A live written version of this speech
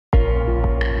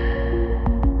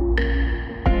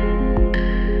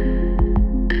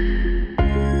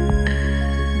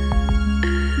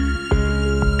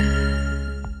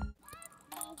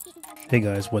Hey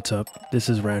guys, what's up? This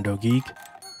is Rando Geek.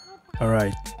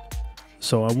 Alright,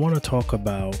 so I want to talk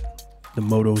about the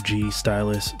Moto G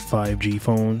Stylus 5G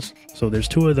phones. So there's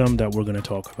two of them that we're going to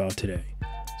talk about today.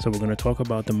 So we're going to talk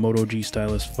about the Moto G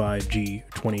Stylus 5G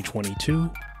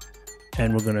 2022,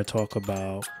 and we're going to talk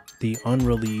about the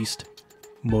unreleased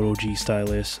Moto G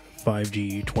Stylus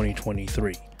 5G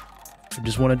 2023. I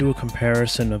just want to do a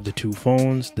comparison of the two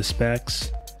phones, the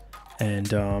specs,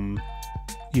 and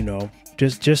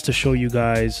just to show you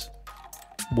guys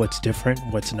what's different,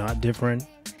 what's not different.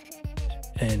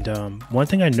 And one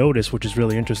thing I noticed, which is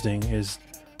really interesting, is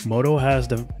Moto has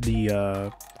the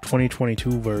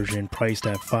 2022 version priced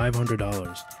at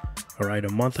 $500. All right,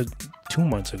 2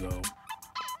 months ago,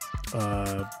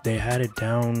 they had it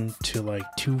down to like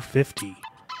 $250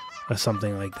 or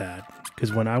something like that.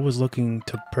 Because when I was looking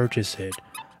to purchase it,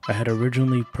 I had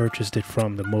originally purchased it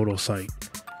from the Moto site.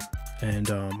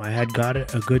 And I had got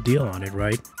a good deal on it,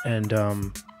 right? And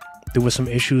there was some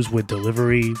issues with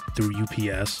delivery through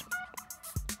UPS.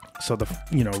 So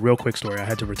real quick story, I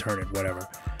had to return it, whatever.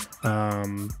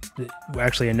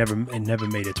 Actually, it never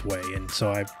made its way, and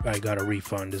so I got a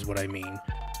refund, is what I mean.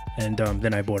 And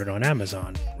then I bought it on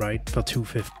Amazon, right, for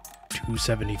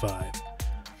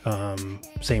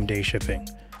 $275, same day shipping.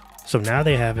 So now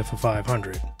they have it for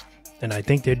 $500, and I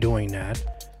think they're doing that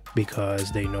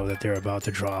because they know that they're about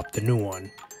to drop the new one.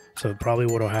 So probably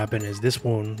what will happen is this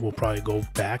one will probably go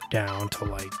back down to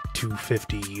like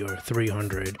 $250 or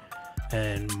 $300,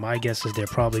 and my guess is they're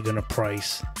probably going to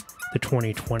price the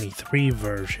 2023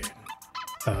 version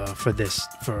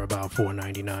for about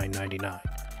 $499.99.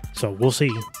 So we'll see,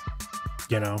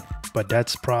 but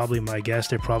that's probably my guess.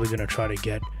 They're probably going to try to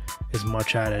get as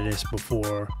much out of this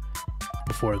before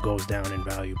it goes down in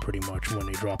value, pretty much, when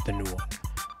they drop the new one.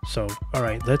 So, all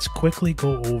right, let's quickly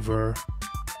go over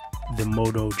the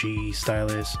Moto G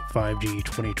Stylus 5G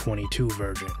 2022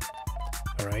 version.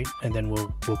 All right, and then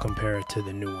we'll compare it to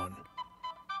the new one.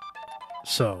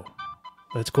 So,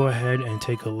 let's go ahead and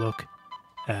take a look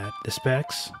at the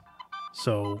specs.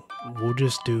 So, we'll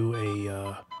just do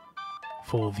a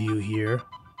full view here.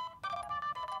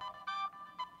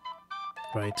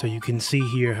 Right, so you can see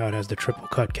here how it has the triple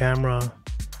cut camera,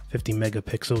 50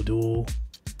 megapixel dual.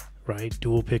 Right,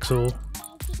 dual pixel,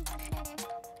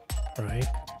 right,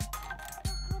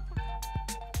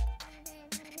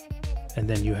 and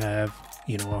then you have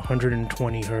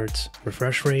 120 hertz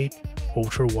refresh rate,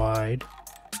 ultra wide,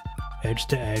 edge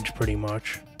to edge, pretty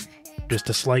much,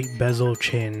 just a slight bezel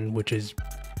chin, which is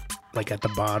like at the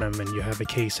bottom, and you have a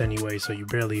case anyway, so you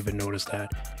barely even notice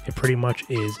that. It pretty much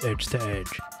is edge to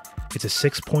edge. It's a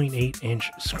 6.8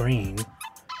 inch screen,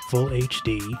 full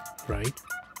HD, right?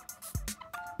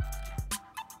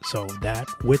 So that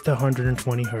with the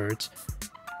 120 hertz,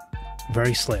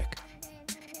 very slick,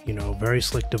 very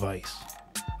slick device.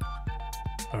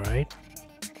 All right.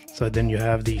 So then you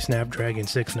have the Snapdragon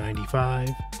 695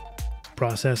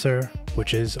 processor,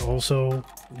 which is also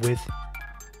with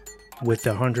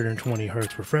the 120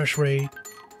 hertz refresh rate,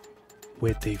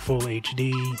 with the full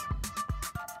HD,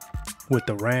 with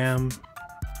the RAM.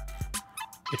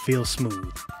 It feels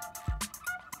smooth.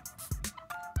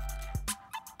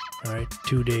 All right,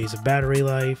 2 days of battery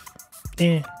life,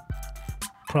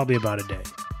 probably about a day.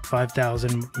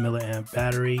 5,000 milliamp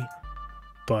battery,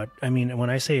 but I mean, when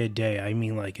I say a day, I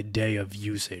mean like a day of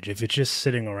usage. If it's just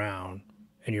sitting around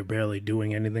and you're barely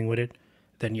doing anything with it,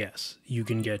 then yes, you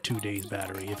can get 2 days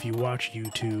battery. If you watch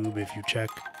YouTube, if you check,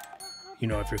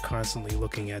 if you're constantly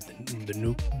looking at the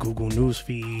new Google News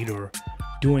feed or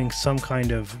doing some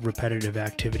kind of repetitive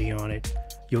activity on it,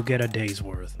 you'll get a day's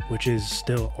worth, which is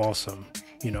still awesome.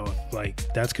 Like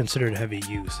that's considered heavy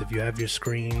use. If you have your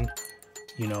screen,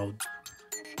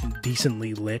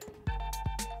 decently lit,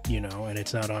 and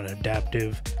it's not on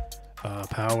adaptive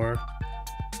power,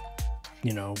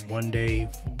 1 day,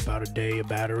 about a day of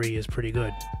battery is pretty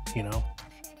good, All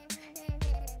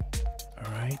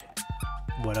right.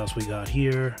 What else we got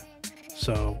here?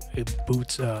 So it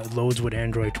loads with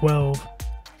Android 12.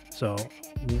 So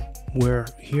we're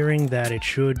hearing that it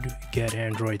should get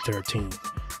Android 13.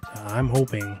 I'm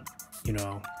hoping,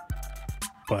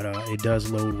 but it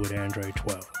does load with Android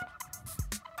 12,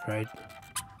 right?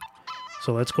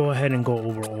 So let's go ahead and go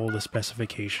over all the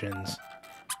specifications.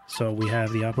 So we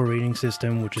have the operating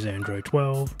system, which is Android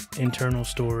 12. Internal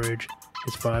storage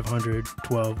is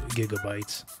 512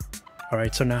 gigabytes. All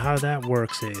right, so now how that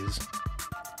works is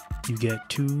you get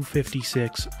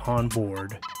 256 on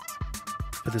board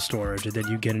for the storage, and then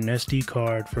you get an SD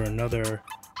card for another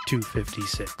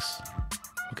 256.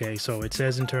 Okay, so it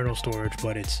says internal storage,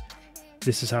 but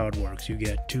this is how it works. You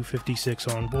get 256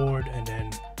 on board and then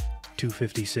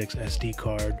 256 SD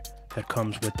card that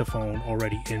comes with the phone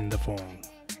already in the phone.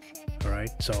 All right,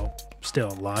 so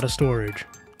still a lot of storage,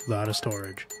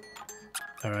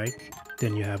 All right,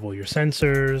 then you have all your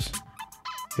sensors.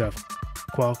 You have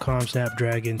Qualcomm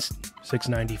Snapdragon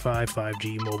 695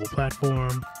 5G mobile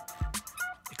platform.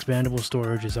 Expandable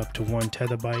storage is up to 1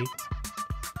 terabyte,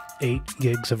 8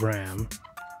 gigs of RAM.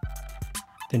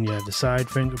 Then you have the side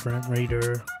fingerprint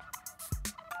reader,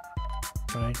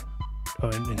 right? Oh,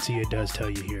 and see, it does tell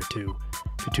you here too,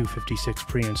 the 256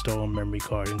 pre-installed memory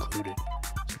card included.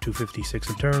 So 256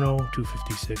 internal,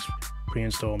 256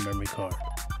 pre-installed memory card.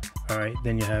 All right,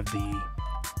 then you have the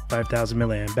 5,000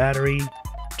 milliamp battery,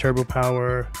 turbo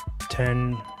power,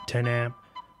 10 amp,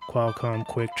 Qualcomm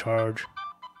quick charge,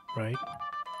 right?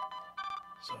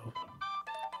 So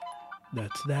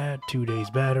that's that, 2 days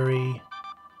battery,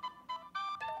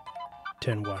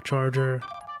 10-watt charger,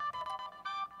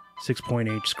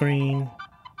 6.8 screen,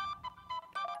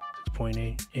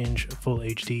 6.8 inch full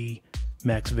HD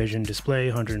max vision display,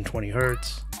 120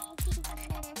 hertz.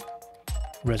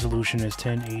 Resolution is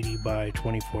 1080 by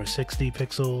 2460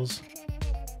 pixels.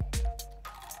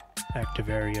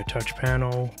 Active area touch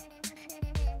panel.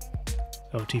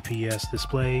 LTPS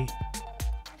display.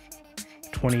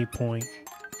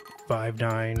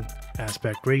 20.59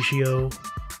 aspect ratio.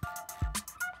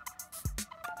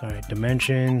 Alright,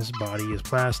 dimensions. Body is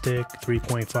plastic.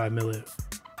 3.5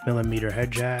 millimeter head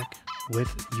jack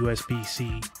with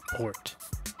USB-C port.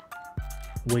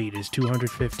 Weight is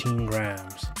 215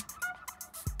 grams.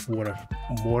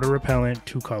 Water repellent,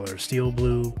 2 colors, steel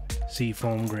blue, sea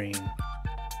foam green.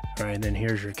 All right, then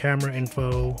here's your camera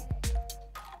info.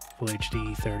 Full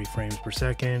HD, 30 frames per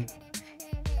second.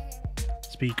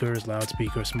 Speakers,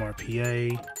 loudspeaker, smart PA.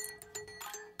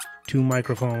 2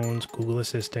 microphones, Google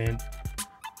Assistant,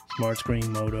 smart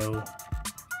screen, Moto,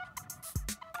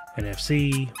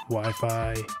 NFC,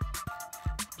 Wi-Fi,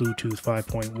 Bluetooth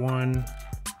 5.1.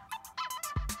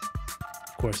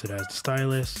 Of course, it has the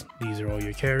stylus. These are all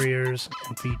your carriers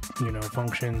and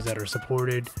functions that are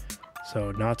supported.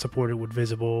 So not supported with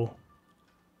visible.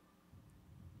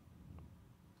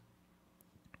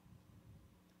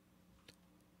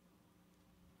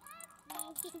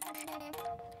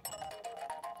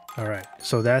 All right,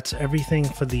 so that's everything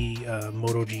for the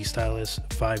Moto G Stylus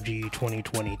 5G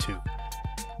 2022.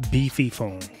 Beefy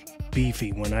phone,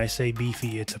 beefy. When I say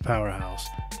beefy, it's a powerhouse.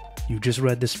 You just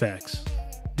read the specs.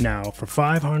 Now for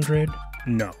 500,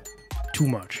 no, too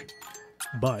much.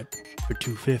 But for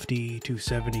 250,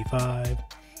 275,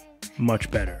 much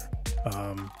better.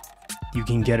 You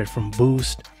can get it from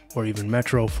Boost or even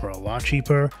Metro for a lot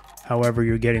cheaper. However,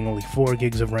 you're getting only 4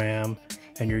 gigs of RAM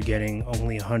and you're getting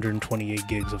only 128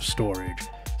 gigs of storage.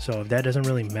 So if that doesn't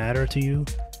really matter to you,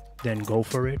 then go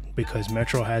for it, because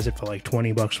Metro has it for like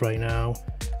 20 bucks right now.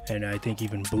 And I think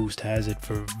even Boost has it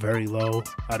for very low.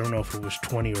 I don't know if it was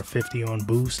 20 or 50 on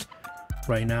Boost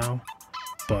right now,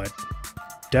 but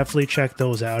definitely check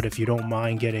those out if you don't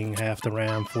mind getting half the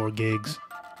RAM, 4 gigs,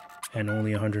 and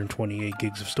only 128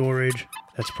 gigs of storage.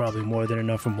 That's probably more than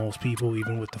enough for most people.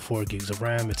 Even with the 4 gigs of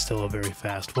RAM, it's still a very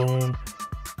fast phone.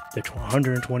 The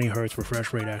 120 hertz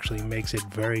refresh rate actually makes it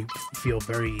feel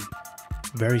very,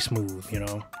 very smooth, you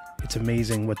know. It's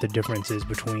amazing what the difference is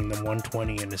between the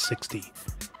 120 and the 60,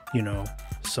 you know.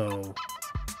 So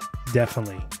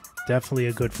definitely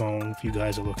a good phone if you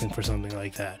guys are looking for something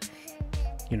like that.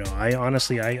 You know, I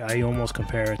honestly almost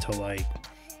compare it to, like,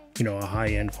 you know, a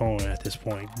high-end phone at this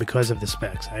point because of the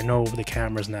specs. I know the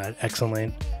camera's not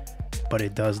excellent, but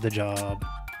it does the job.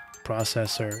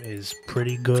 Processor is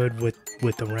pretty good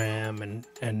with the RAM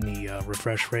and the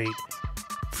refresh rate.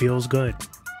 Feels good.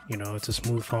 You know, it's a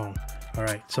smooth phone. All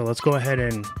right, so let's go ahead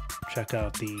and check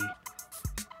out the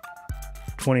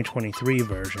 2023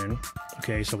 version.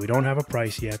 Okay, so we don't have a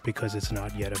price yet because it's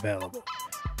not yet available.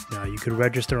 Now, you could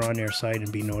register on their site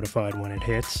and be notified when it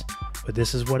hits, but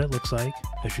this is what it looks like.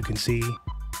 As you can see,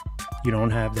 you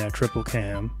don't have that triple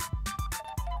cam.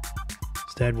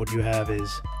 Instead, what you have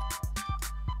is,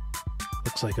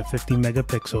 looks like a 50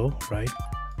 megapixel, right?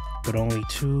 But only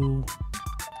 2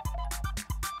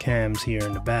 cams here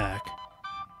in the back.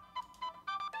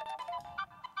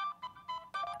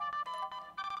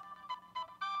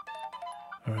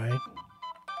 All right,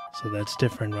 so that's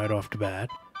different right off the bat.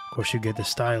 Of course, you get the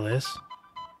stylus.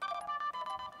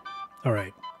 All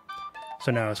right,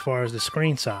 so now as far as the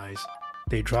screen size,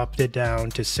 they dropped it down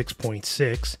to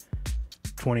 6.6,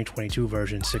 2022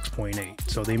 version 6.8.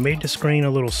 So they made the screen a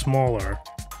little smaller,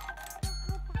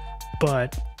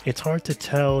 but it's hard to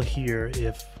tell here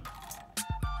if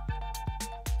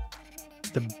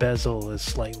the bezel is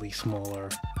slightly smaller.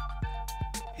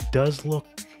 It does look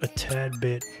a tad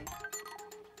bit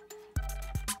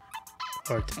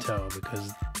hard to tell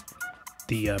because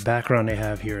the background they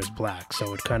have here is black,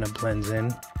 so it kind of blends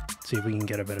in. See if we can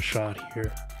get a better shot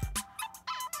here.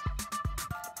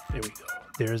 There we go.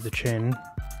 There's the chin. See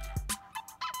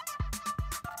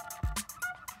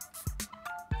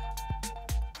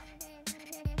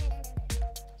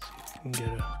if we can get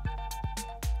a...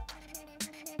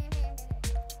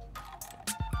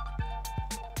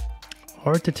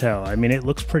 Hard to tell. I mean, it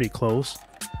looks pretty close,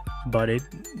 but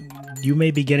you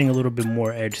may be getting a little bit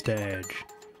more edge to edge.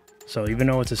 So even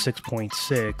though it's a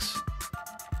 6.6,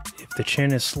 if the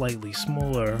chin is slightly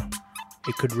smaller,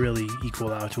 it could really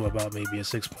equal out to about maybe a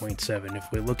 6.7. If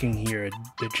we're looking here,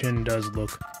 the chin does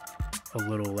look a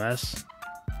little less.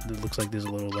 It looks like there's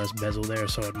a little less bezel there,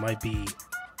 so it might be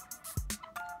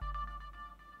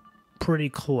pretty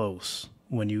close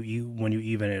when you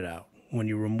even it out. When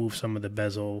you remove some of the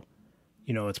bezel,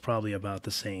 you know, it's probably about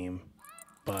the same.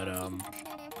 But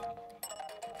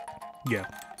yeah,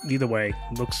 either way,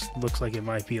 looks like it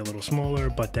might be a little smaller,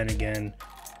 but then again,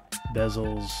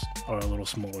 bezels are a little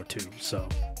smaller too, so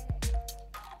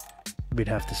we'd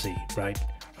have to see, right?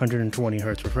 120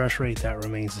 hertz refresh rate, that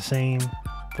remains the same.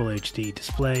 Full HD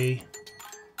display,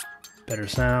 better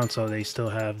sound, so they still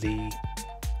have the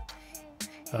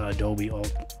Dolby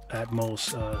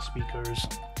Atmos speakers.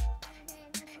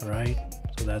 All right,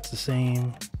 so that's the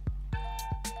same.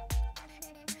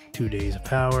 2 days of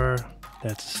power,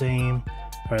 that's the same.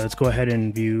 All right, let's go ahead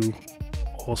and view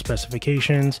all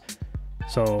specifications.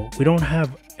 So we don't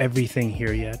have everything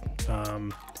here yet.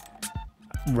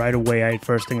 Right away,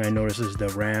 first thing I notice is the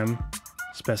RAM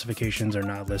specifications are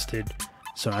not listed.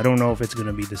 So I don't know if it's going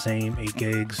to be the same, 8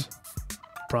 gigs.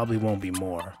 Probably won't be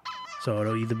more. So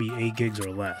it'll either be 8 gigs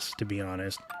or less, to be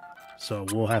honest. So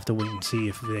we'll have to wait and see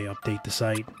if they update the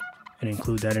site and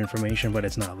include that information, but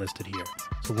it's not listed here.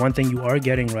 So one thing you are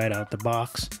getting right out the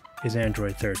box is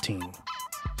Android 13.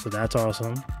 So that's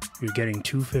awesome. You're getting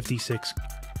 256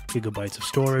 gigabytes of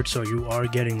storage, so you are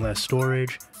getting less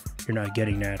storage. You're not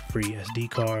getting that free SD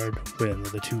card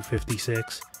with the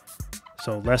 256.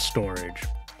 So less storage.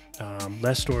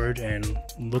 And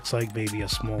looks like maybe a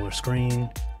smaller screen.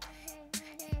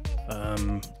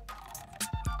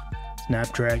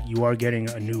 Snapdragon, you are getting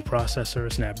a new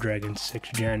processor, Snapdragon 6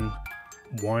 Gen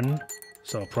 1.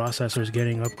 So processor's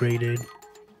getting upgraded.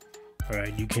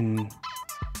 Alright, you can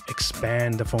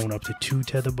expand the phone up to 2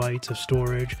 terabytes of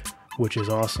storage, which is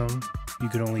awesome. You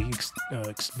can only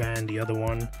expand the other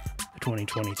one, the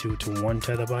 2022, to 1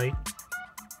 terabyte.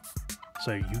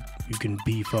 So you can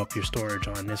beef up your storage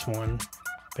on this one.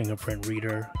 Fingerprint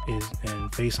reader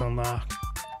and face unlock.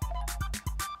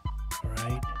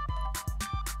 Alright.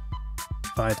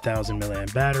 5,000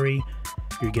 milliamp battery.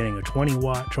 You're getting a 20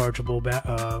 watt chargeable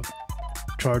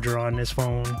charger on this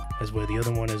phone, as where the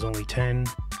other one is only 10.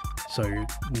 So you're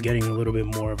getting a little bit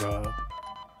more of a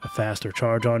faster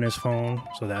charge on this phone,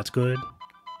 so that's good.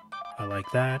 I like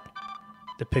that.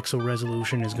 The pixel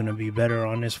resolution is going to be better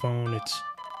on this phone.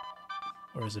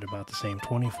 Or is it about the same?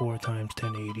 24 times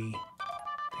 1080.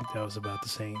 I think that was about the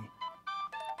same.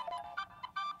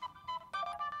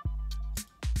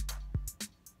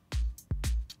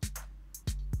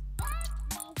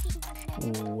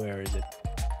 Where is it?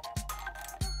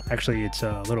 Actually, it's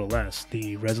a little less.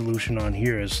 The resolution on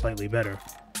here is slightly better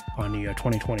on the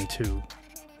 2022.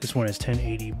 This one is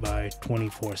 1080 by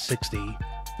 2460,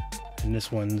 and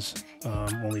this one's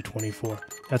only 24.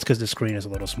 That's because the screen is a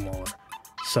little smaller.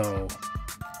 So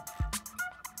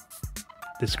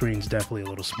the screen's definitely a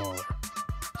little smaller.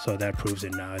 So that proves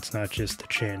it now. It's not just the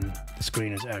chin. The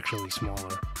screen is actually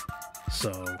smaller.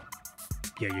 So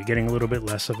yeah, you're getting a little bit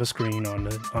less of a screen on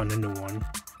the new one,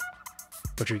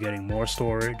 but you're getting more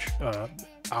storage.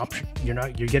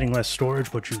 You're getting less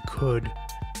storage, but you could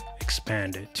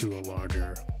expand it to a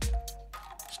larger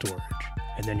storage.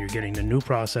 And then you're getting the new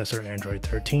processor, Android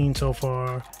 13 so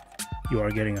far. You are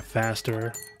getting a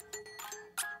faster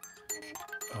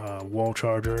wall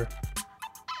charger.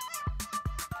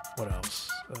 What else?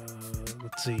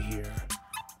 Let's see here.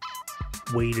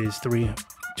 Weight is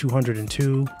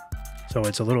 202, so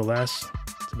it's a little less.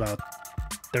 It's about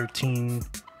 13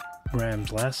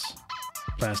 grams less.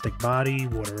 Plastic body,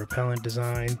 water repellent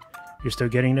design. You're still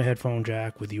getting the headphone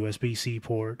jack with USB-C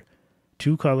port.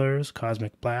 2 colors,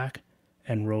 Cosmic Black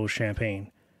and Rose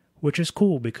Champagne, which is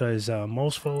cool because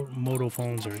most Moto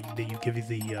phones you give you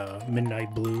the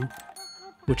Midnight Blue,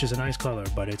 which is a nice color,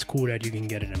 but it's cool that you can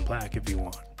get it in black if you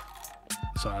want.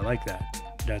 So I like that.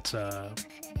 That's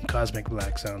Cosmic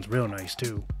Black sounds real nice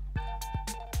too.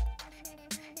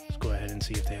 Let's go ahead and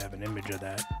see if they have an image of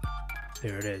that.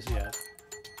 There it is, yeah.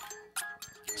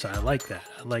 So I like that.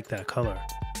 I like that color.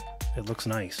 It looks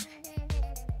nice.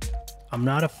 I'm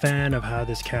not a fan of how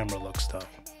this camera looks though.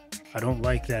 I don't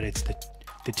like that it's the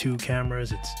two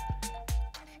cameras. It's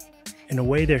in a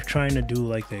way they're trying to do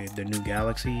like the new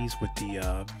Galaxies with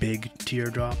the big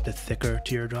teardrop, the thicker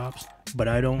teardrops. But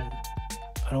I don't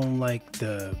like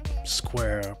the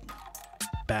square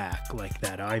back like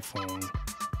that iPhone.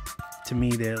 To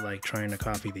me, they're like trying to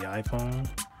copy the iPhone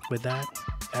with that.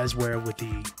 As where with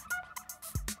the,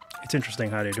 it's interesting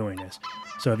how they're doing this.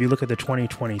 So if you look at the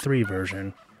 2023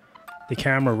 version, the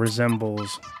camera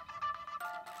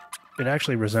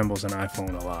actually resembles an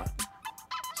iPhone a lot.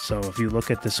 So if you look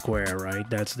at the square, right,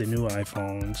 that's the new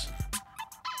iPhones.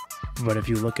 But if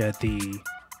you look at the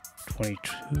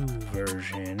 22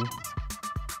 version,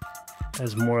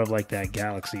 has more of like that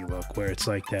Galaxy look where it's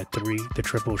like the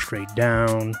triple straight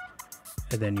down,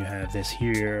 and then you have this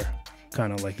here,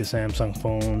 kind of like the Samsung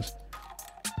phones.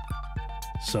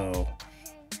 So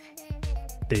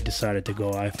they decided to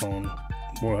go iPhone,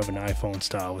 more of an iPhone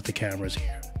style with the cameras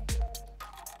here.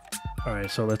 All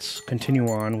right, so let's continue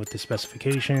on with the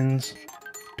specifications.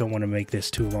 Don't want to make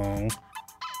this too long.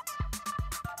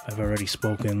 I've already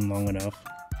spoken long enough.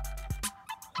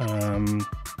 And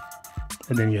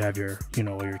then you have your,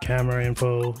 all your camera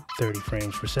info, 30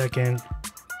 frames per second,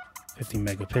 50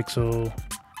 megapixel,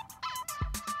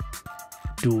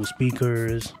 dual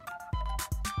speakers,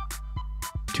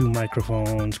 2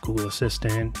 microphones, Google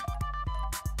Assistant.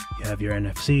 You have your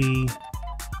NFC.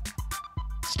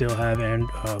 Still have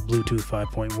Bluetooth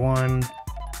 5.1.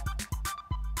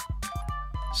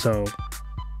 So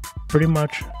pretty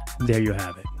much there you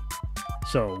have it.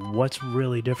 So what's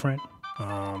really different?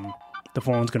 The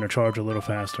phone's going to charge a little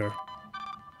faster.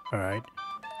 All right.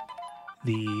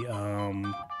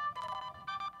 The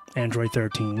Android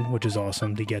 13, which is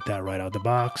awesome to get that right out the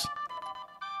box.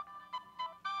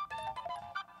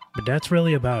 But that's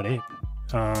really about it.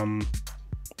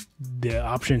 The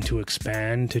option to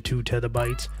expand to 2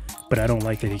 terabytes, but I don't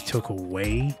like that he took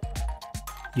away,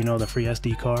 the free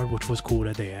SD card, which was cool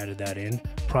that they added that in.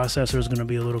 Processor is going to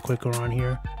be a little quicker on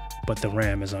here, but the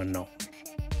RAM is unknown.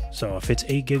 So if it's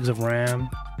 8 gigs of RAM,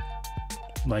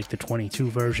 like the 22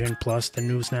 version plus the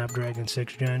new Snapdragon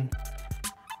 6th Gen,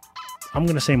 I'm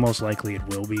going to say most likely it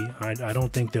will be. I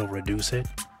don't think they'll reduce it,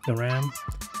 the RAM.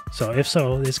 So if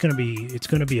so, it's going to be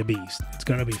a beast. It's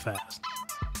going to be fast.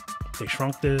 They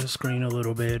shrunk the screen a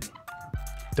little bit.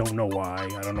 Don't know why.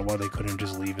 I don't know why they couldn't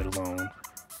just leave it alone.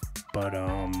 But, I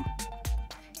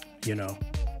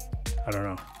don't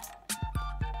know.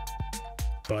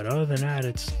 But other than that,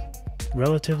 it's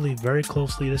relatively very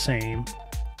closely the same.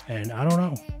 And I don't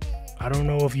know. I don't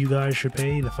know if you guys should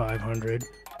pay the $500,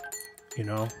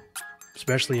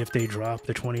 especially if they drop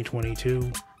the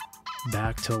 2022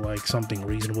 back to like something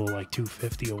reasonable like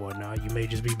 $250 or whatnot. You may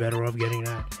just be better off getting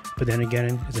that. But then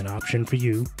again, it's an option for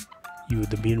you. You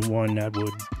would be the one that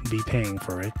would be paying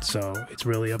for it. So it's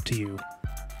really up to you.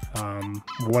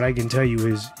 What I can tell you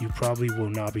is you probably will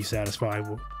not be dissatisfied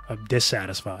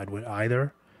with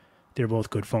either. They're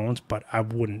both good phones, but I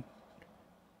wouldn't.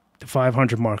 The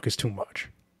 500 mark is too much.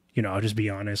 I'll just be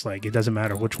honest. Like, it doesn't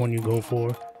matter which one you go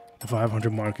for. The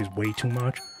 500 mark is way too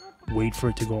much. Wait for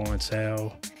it to go on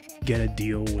sale. Get a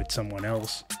deal with someone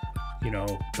else.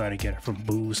 Try to get it from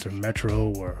Boost or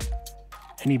Metro or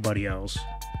anybody else.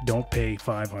 Don't pay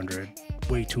 500.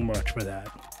 Way too much for that.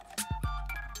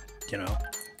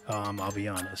 I'll be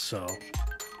honest. So,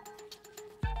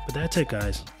 but that's it,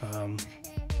 guys.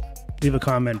 Leave a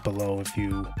comment below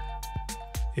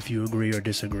if you agree or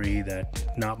disagree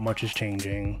that not much is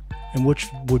changing, and which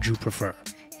would you prefer?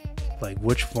 Like,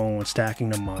 which phone, stacking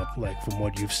them up, like from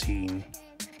what you've seen,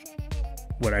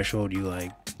 what I showed you,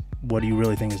 like, what do you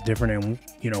really think is different,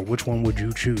 and which one would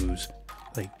you choose?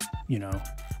 Like,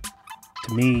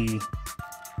 to me,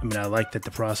 I like that the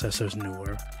processor's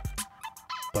newer,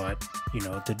 but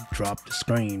to drop the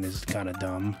screen is kind of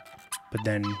dumb. But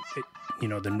then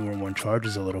the newer one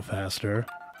charges a little faster,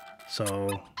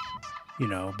 so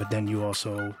but then you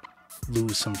also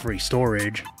lose some free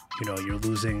storage. You're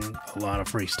losing a lot of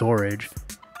free storage.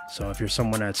 So if you're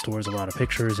someone that stores a lot of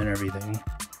pictures and everything,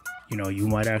 you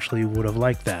might actually would have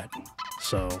liked that.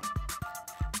 So,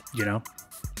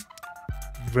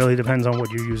 really depends on what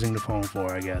you're using the phone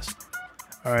for, I guess.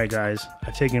 All right, guys,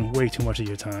 I've taken way too much of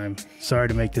your time. Sorry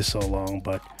to make this so long,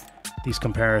 but these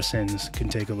comparisons can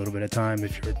take a little bit of time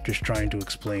if you're just trying to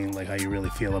explain like how you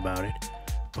really feel about it.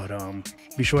 But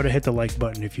be sure to hit the like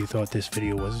button if you thought this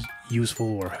video was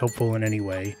useful or helpful in any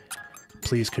way.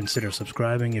 Please consider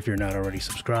subscribing if you're not already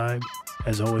subscribed.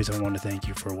 As always, I want to thank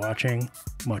you for watching.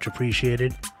 Much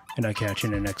appreciated, and I'll catch you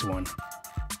in the next one.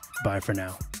 Bye for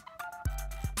now.